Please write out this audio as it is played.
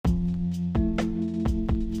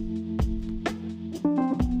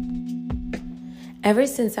Ever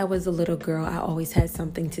since I was a little girl, I always had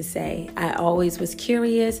something to say. I always was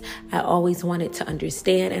curious. I always wanted to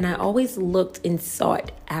understand, and I always looked and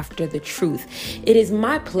sought after the truth. It is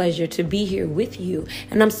my pleasure to be here with you,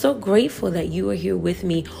 and I'm so grateful that you are here with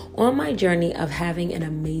me on my journey of having an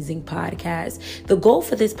amazing podcast. The goal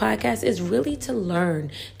for this podcast is really to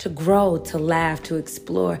learn, to grow, to laugh, to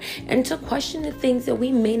explore, and to question the things that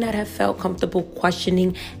we may not have felt comfortable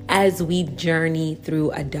questioning as we journey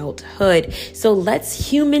through adulthood. So let's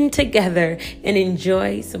human together and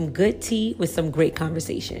enjoy some good tea with some great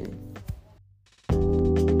conversation.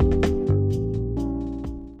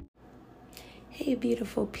 Hey,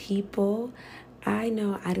 beautiful people. I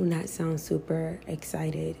know I do not sound super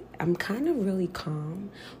excited. I'm kind of really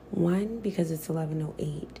calm. One, because it's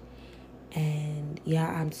 11:08. And yeah,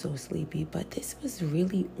 I'm so sleepy. But this was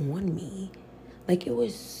really on me. Like, it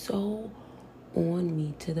was so on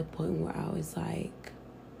me to the point where I was like,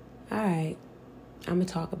 all right, I'm going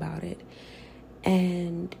to talk about it.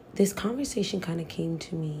 And this conversation kind of came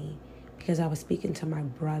to me because I was speaking to my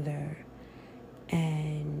brother,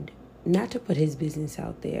 and not to put his business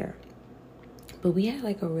out there, but we had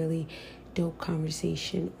like a really dope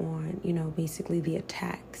conversation on, basically the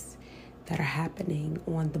attacks that are happening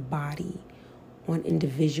on the body, on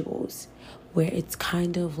individuals, where it's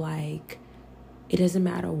kind of like, it doesn't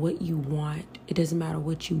matter what you want. It doesn't matter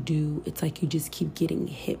what you do. It's like you just keep getting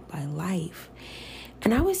hit by life.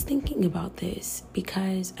 And I was thinking about this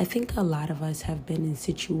because I think a lot of us have been in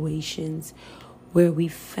situations where we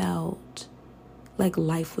felt like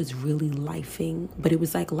life was really lifing, but it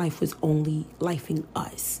was like life was only lifing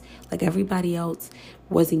us. Like everybody else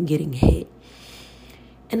wasn't getting hit.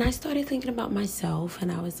 And I started thinking about myself,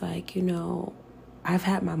 and I was like, I've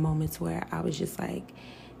had my moments where I was just like,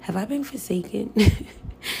 have I been forsaken?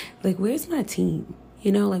 Like, where's my team?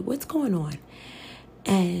 Like, what's going on?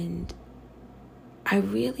 And I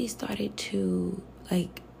really started to,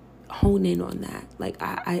 hone in on that. Like,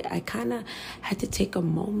 I kind of had to take a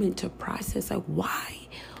moment to process, like, why?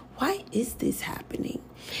 Why is this happening?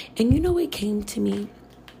 And it came to me,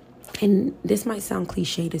 and this might sound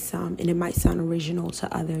cliche to some, and it might sound original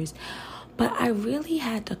to others, but I really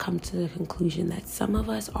had to come to the conclusion that some of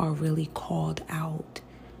us are really called out.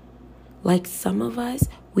 Like, some of us,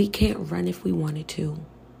 we can't run if we wanted to.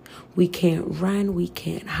 We can't run. We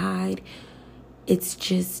can't hide. It's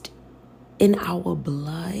just in our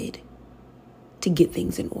blood to get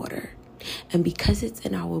things in order. And because it's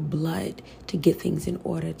in our blood to get things in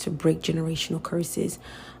order, to break generational curses,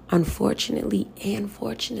 unfortunately and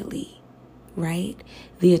fortunately, right,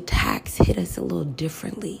 the attacks hit us a little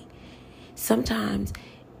differently. Sometimes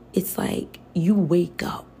it's like you wake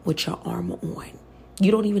up with your armor on. You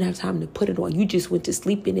don't even have time to put it on. You just went to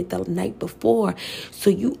sleep in it the night before. So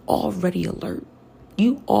you already alert.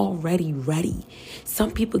 You already ready. Some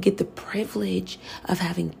people get the privilege of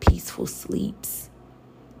having peaceful sleeps.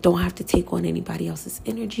 Don't have to take on anybody else's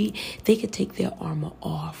energy. They could take their armor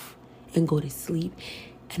off and go to sleep.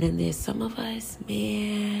 And then there's some of us,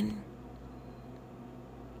 man,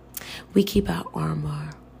 we keep our armor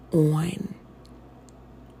on.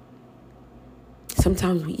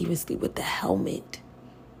 Sometimes we even sleep with the helmet.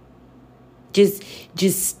 Just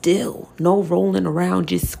still, no rolling around,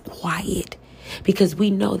 just quiet, because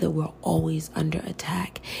we know that we're always under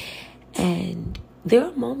attack. And there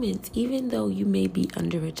are moments, even though you may be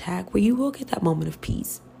under attack, where you will get that moment of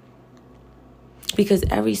peace, because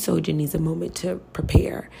every soldier needs a moment to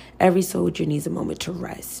prepare. Every soldier needs a moment to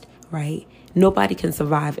rest, right? Nobody can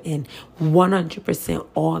survive in 100%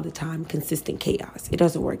 all the time consistent chaos. It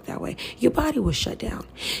doesn't work that way. Your body will shut down.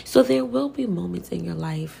 So there will be moments in your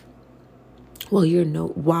life where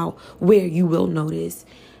you will notice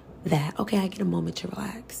that, okay, I get a moment to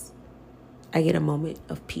relax. I get a moment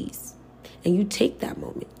of peace. And you take that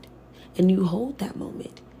moment and you hold that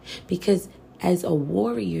moment, because as a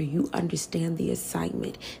warrior, you understand the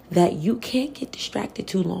assignment that you can't get distracted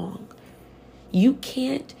too long. You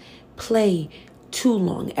can't play too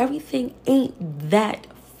long. Everything ain't that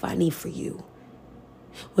funny for you.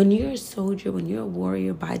 When you're a soldier, when you're a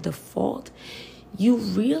warrior by default, you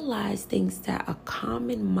realize things that a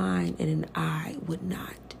common mind and an eye would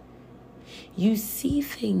not. You see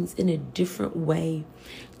things in a different way,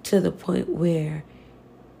 to the point where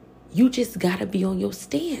you just gotta be on your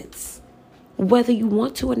stance. Whether you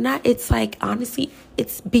want to or not, it's like, honestly,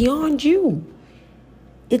 it's beyond you.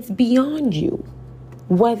 It's beyond you.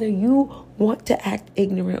 Whether you want to act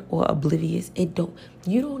ignorant or oblivious, you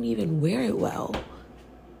don't even wear it well.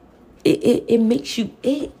 It makes you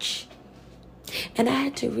itch. And I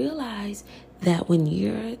had to realize that when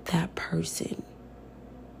you're that person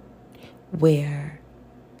where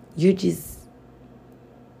you're just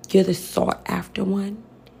You're the sought after one.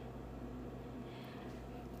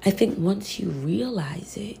 I think once you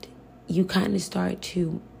realize it, you kind of start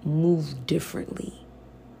to move differently.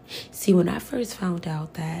 See, when I first found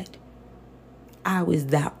out that I was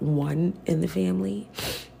that one in the family,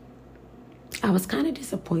 I was kind of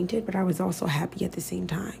disappointed, but I was also happy at the same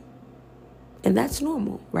time. And that's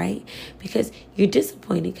normal, right? Because you're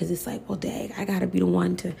disappointed because it's like, well, dang, I got to be the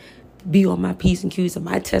one to be on my P's and Q's, and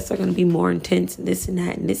my tests are going to be more intense and this and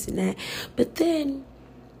that and this and that. But then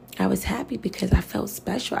I was happy because I felt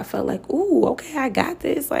special. I felt like, ooh, okay, I got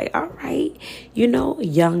this. Like, all right,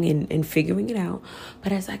 young and figuring it out.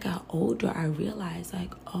 But as I got older, I realized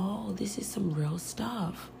like, oh, this is some real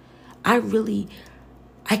stuff. I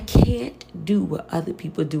can't do what other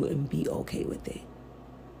people do and be okay with it.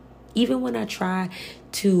 Even when I try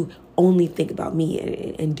to only think about me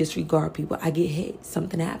and disregard people, I get hit.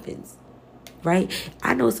 Something happens, right?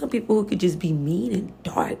 I know some people who could just be mean and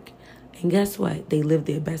dark. And guess what? They live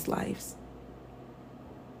their best lives.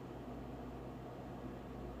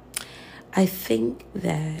 I think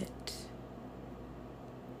that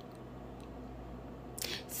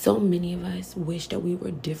so many of us wish that we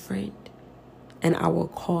were different and our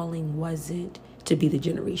calling wasn't to be the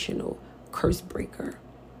generational curse breaker.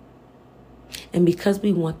 And because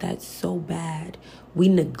we want that so bad, we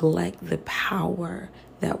neglect the power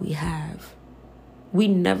that we have. We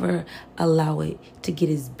never allow it to get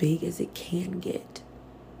as big as it can get.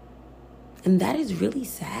 And that is really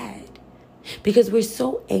sad because we're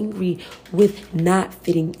so angry with not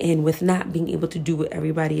fitting in, with not being able to do what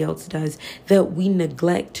everybody else does, that we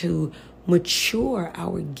neglect to mature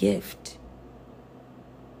our gift.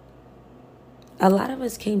 A lot of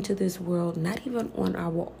us came to this world not even on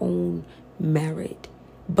our own merit,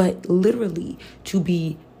 but literally to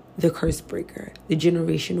be the curse breaker, the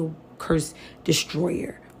generational curse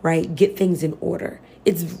destroyer, right? Get things in order.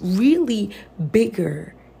 It's really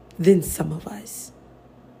bigger than some of us.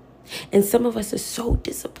 And some of us are so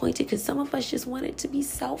disappointed because some of us just wanted to be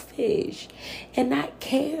selfish and not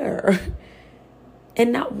care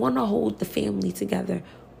and not want to hold the family together.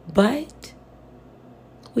 But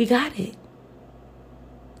we got it.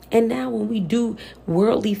 And now when we do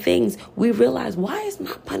worldly things, we realize, why is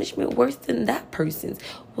my punishment worse than that person's?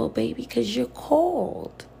 Well, baby, because you're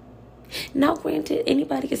called. Now, granted,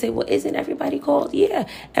 anybody can say, well, isn't everybody called? Yeah,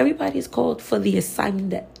 everybody is called for the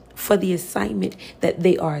assignment that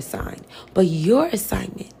they are assigned. But your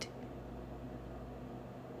assignment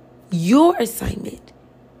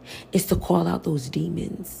is to call out those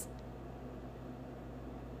demons.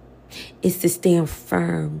 It's to stand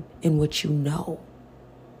firm in what you know.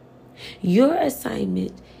 Your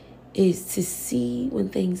assignment is to see when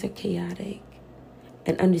things are chaotic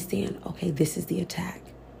and understand, okay, this is the attack,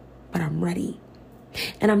 but I'm ready.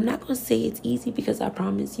 And I'm not going to say it's easy because I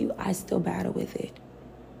promise you, I still battle with it.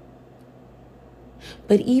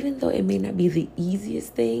 But even though it may not be the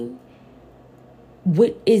easiest thing,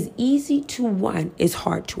 what is easy to one is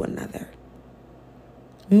hard to another.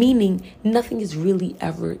 Meaning nothing is really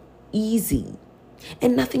ever easy.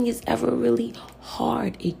 And nothing is ever really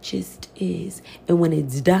hard. It just is. And when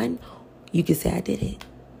it's done, you can say, I did it.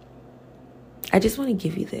 I just want to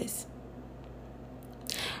give you this.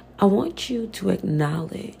 I want you to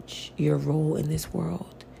acknowledge your role in this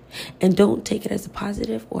world. And don't take it as a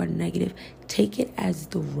positive or a negative. Take it as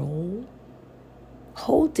the role.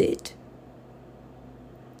 Hold it.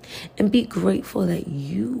 And be grateful that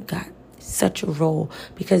you got such a role,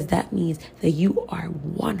 because that means that you are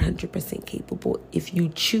 100% capable if you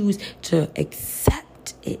choose to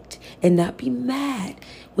accept it and not be mad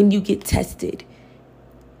when you get tested,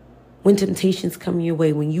 when temptations come your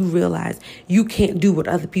way, when you realize you can't do what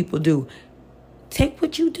other people do. Take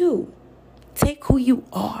what you do, take who you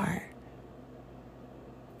are,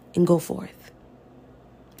 and go forth.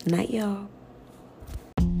 Night, y'all.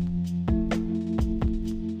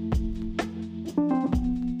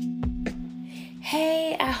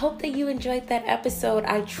 Hey, I hope that you enjoyed that episode.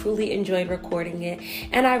 I truly enjoyed recording it.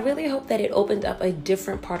 And I really hope that it opened up a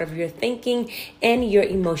different part of your thinking and your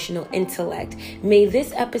emotional intellect. May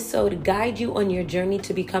this episode guide you on your journey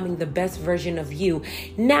to becoming the best version of you.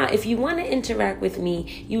 Now, if you want to interact with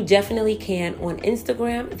me, you definitely can on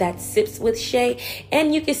Instagram. That's Sips with Shay.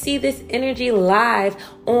 And you can see this energy live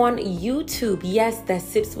on YouTube. Yes, that's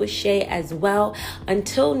Sips with Shay as well.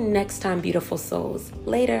 Until next time, beautiful souls.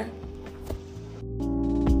 Later.